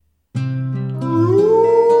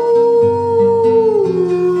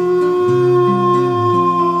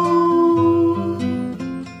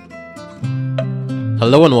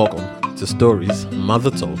Hello and welcome to Stories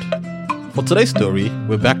Mother Told. For today's story,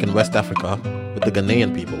 we're back in West Africa with the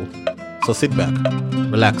Ghanaian people. So sit back,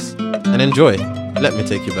 relax, and enjoy. Let me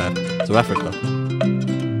take you back to Africa.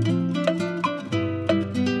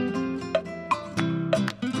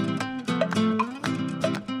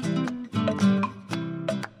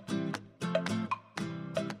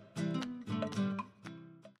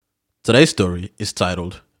 Today's story is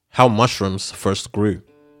titled, How Mushrooms First Grew.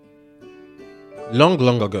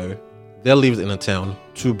 Long ago, there lived in a town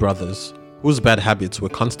two brothers whose bad habits were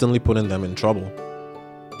constantly putting them in trouble.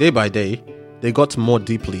 Day by day, they got more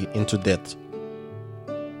deeply into debt.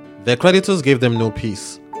 Their creditors gave them no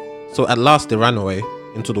peace, so at last they ran away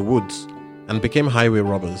into the woods and became highway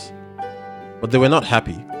robbers. But they were not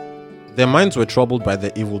happy. Their minds were troubled by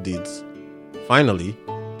their evil deeds. Finally,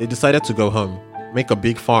 they decided to go home, make a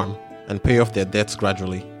big farm, and pay off their debts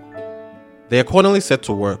gradually. They accordingly set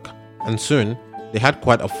to work, and soon they had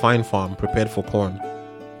quite a fine farm prepared for corn.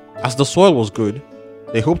 As the soil was good,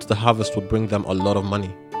 they hoped the harvest would bring them a lot of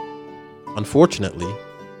money. Unfortunately,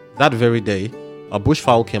 that very day, a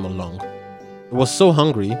bushfowl came along. It was so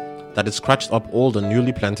hungry that it scratched up all the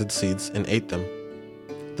newly planted seeds and ate them.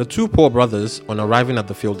 The two poor brothers, on arriving at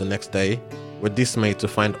the field the next day, were dismayed to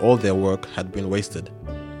find all their work had been wasted.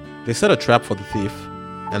 They set a trap for the thief,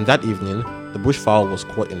 and that evening, the bushfowl was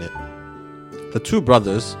caught in it. The two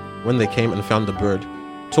brothers, when they came and found the bird,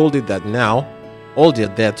 told it that now all their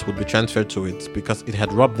debts would be transferred to it because it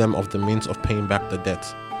had robbed them of the means of paying back the debt.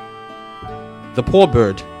 The poor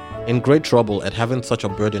bird, in great trouble at having such a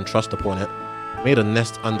burden thrust upon it, made a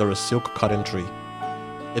nest under a silk cotton tree.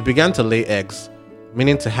 It began to lay eggs,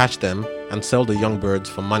 meaning to hatch them and sell the young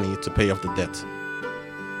birds for money to pay off the debt.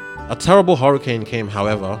 A terrible hurricane came,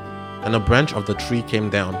 however, and a branch of the tree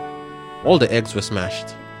came down. All the eggs were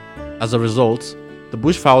smashed. As a result, the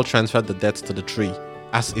bushfowl transferred the debts to the tree,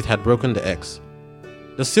 as it had broken the eggs.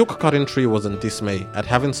 The silk cotton tree was in dismay at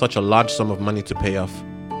having such a large sum of money to pay off.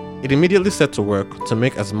 It immediately set to work to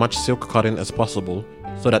make as much silk cotton as possible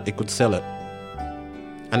so that it could sell it.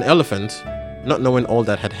 An elephant, not knowing all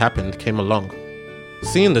that had happened, came along.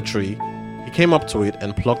 Seeing the tree, he came up to it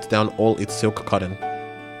and plucked down all its silk cotton.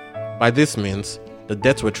 By this means, the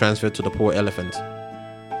debts were transferred to the poor elephant.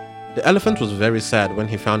 The elephant was very sad when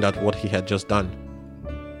he found out what he had just done.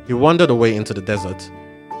 He wandered away into the desert,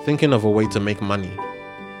 thinking of a way to make money.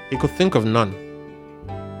 He could think of none.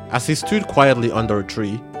 As he stood quietly under a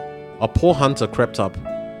tree, a poor hunter crept up.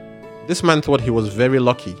 This man thought he was very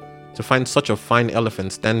lucky to find such a fine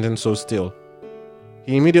elephant standing so still.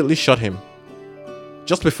 He immediately shot him.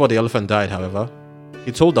 Just before the elephant died, however,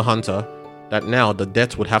 he told the hunter that now the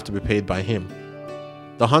debt would have to be paid by him.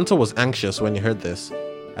 The hunter was anxious when he heard this,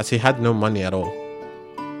 as he had no money at all.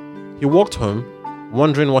 He walked home,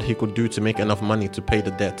 wondering what he could do to make enough money to pay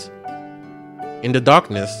the debt. In the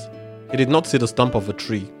darkness, he did not see the stump of a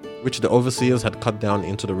tree, which the overseers had cut down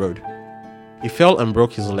into the road. He fell and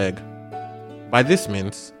broke his leg. By this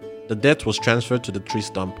means, the debt was transferred to the tree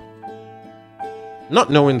stump. Not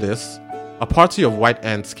knowing this, a party of white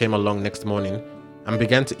ants came along next morning and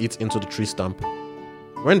began to eat into the tree stump.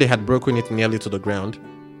 When they had broken it nearly to the ground,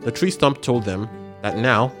 the tree stump told them that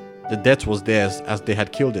now the debt was theirs as they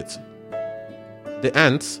had killed it. The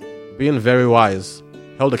ants, being very wise,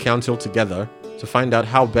 held a council together to find out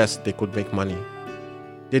how best they could make money.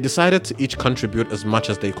 They decided to each contribute as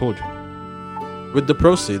much as they could. With the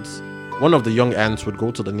proceeds, one of the young ants would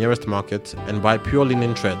go to the nearest market and buy pure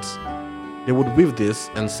linen threads. They would weave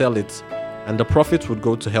this and sell it, and the profits would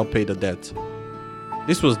go to help pay the debt.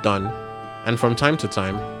 This was done, and from time to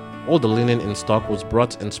time, all the linen in stock was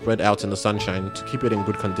brought and spread out in the sunshine to keep it in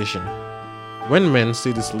good condition. When men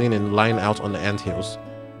see this linen lying out on the anthills,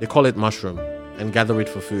 they call it mushroom and gather it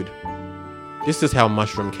for food. This is how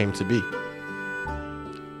mushroom came to be.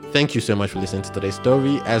 Thank you so much for listening to today's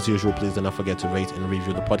story. As usual, please do not forget to rate and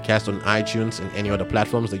review the podcast on iTunes and any other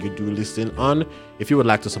platforms that you do listen on. If you would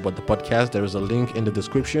like to support the podcast, there is a link in the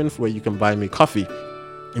description where you can buy me coffee.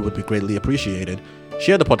 It would be greatly appreciated.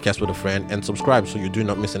 Share the podcast with a friend and subscribe so you do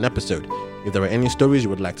not miss an episode. If there are any stories you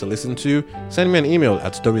would like to listen to, send me an email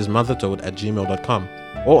at storiesmothertold@gmail.com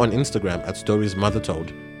or on Instagram at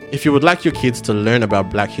storiesmothertold. If you would like your kids to learn about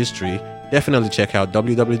Black history, definitely check out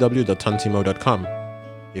www.tontimo.com.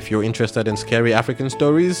 If you're interested in scary African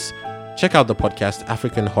stories, check out the podcast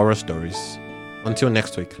African Horror Stories. Until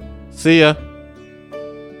next week, see ya!